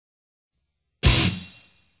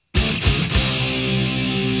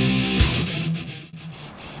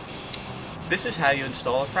This is how you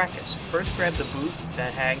install a Phrakis. First, grab the boot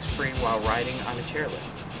that hangs free while riding on a chairlift.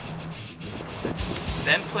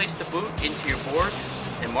 Then place the boot into your board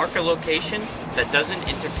and mark a location that doesn't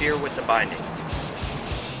interfere with the binding.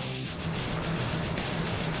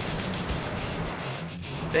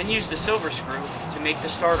 Then use the silver screw to make the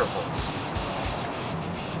starter holes.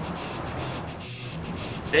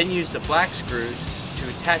 Then use the black screws to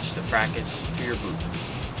attach the Phrakis to your boot.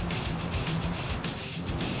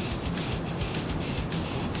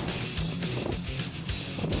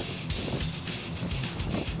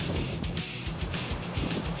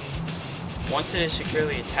 Once it is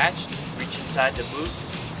securely attached, reach inside the boot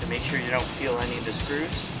to make sure you don't feel any of the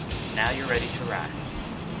screws. Now you're ready to ride.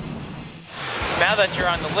 Now that you're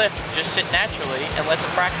on the lift, just sit naturally and let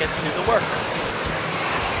the Phrakis do the work.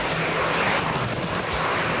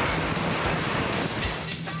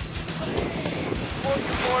 Pull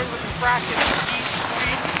your board with the Phrakis,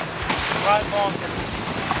 easy, ride longer.